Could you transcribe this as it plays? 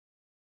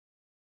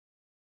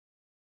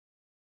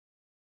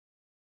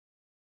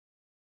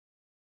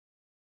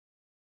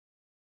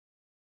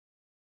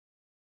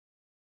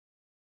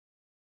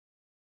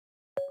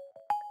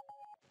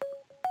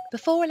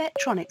Before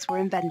electronics were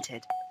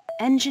invented,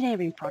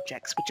 engineering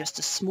projects were just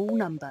a small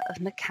number of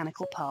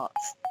mechanical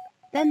parts.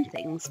 Then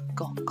things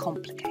got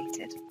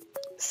complicated.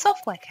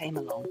 Software came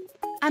along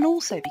and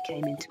also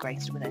became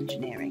integrated with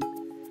engineering.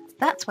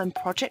 That's when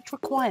project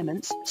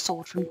requirements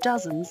soared from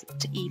dozens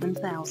to even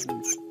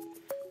thousands.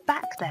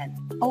 Back then,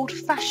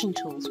 old-fashioned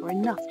tools were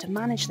enough to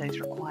manage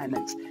those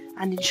requirements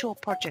and ensure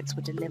projects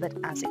were delivered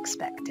as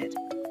expected.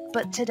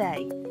 But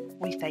today,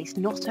 we face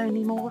not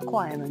only more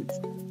requirements,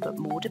 but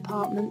more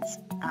departments,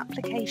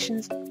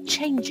 applications,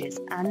 changes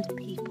and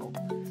people.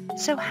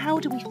 So how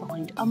do we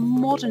find a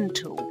modern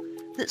tool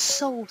that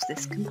solves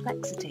this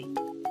complexity?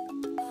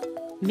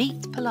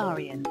 Meet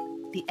Polarion,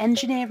 the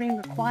engineering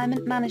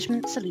requirement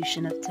management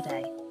solution of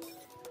today.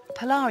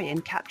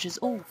 Polarion captures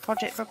all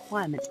project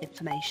requirements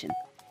information,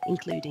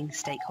 including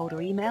stakeholder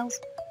emails,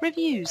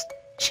 reviews,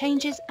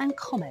 changes and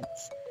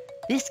comments.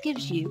 This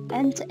gives you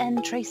end-to-end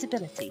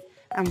traceability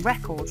and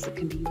records that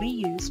can be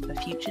reused for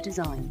future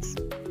designs.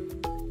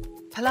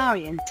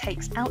 Polarion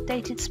takes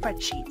outdated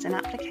spreadsheets and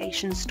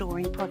applications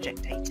storing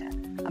project data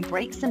and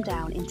breaks them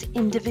down into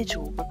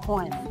individual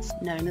requirements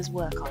known as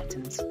work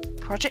items.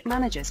 Project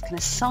managers can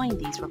assign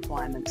these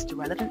requirements to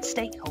relevant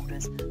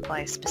stakeholders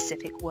via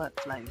specific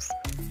workflows.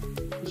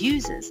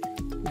 Users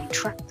may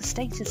track the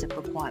status of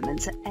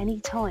requirements at any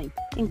time,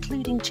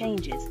 including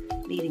changes,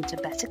 leading to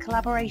better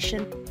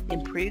collaboration,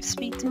 improved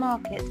speed to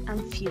market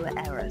and fewer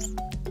errors.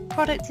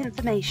 Product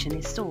information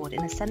is stored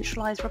in a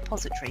centralized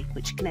repository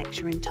which connects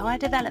your entire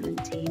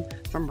development team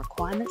from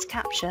requirements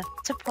capture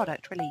to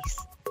product release.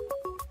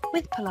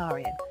 With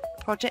Polarion,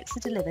 projects are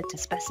delivered to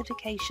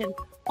specification,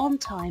 on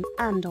time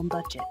and on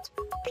budget,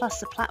 plus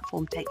the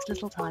platform takes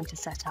little time to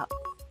set up.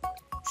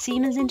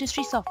 Siemens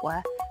Industry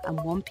Software and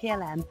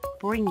 1PLM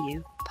bring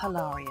you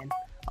Polarion,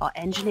 our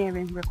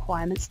engineering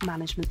requirements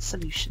management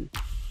solution.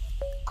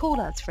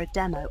 Call us for a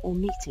demo or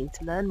meeting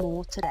to learn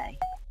more today.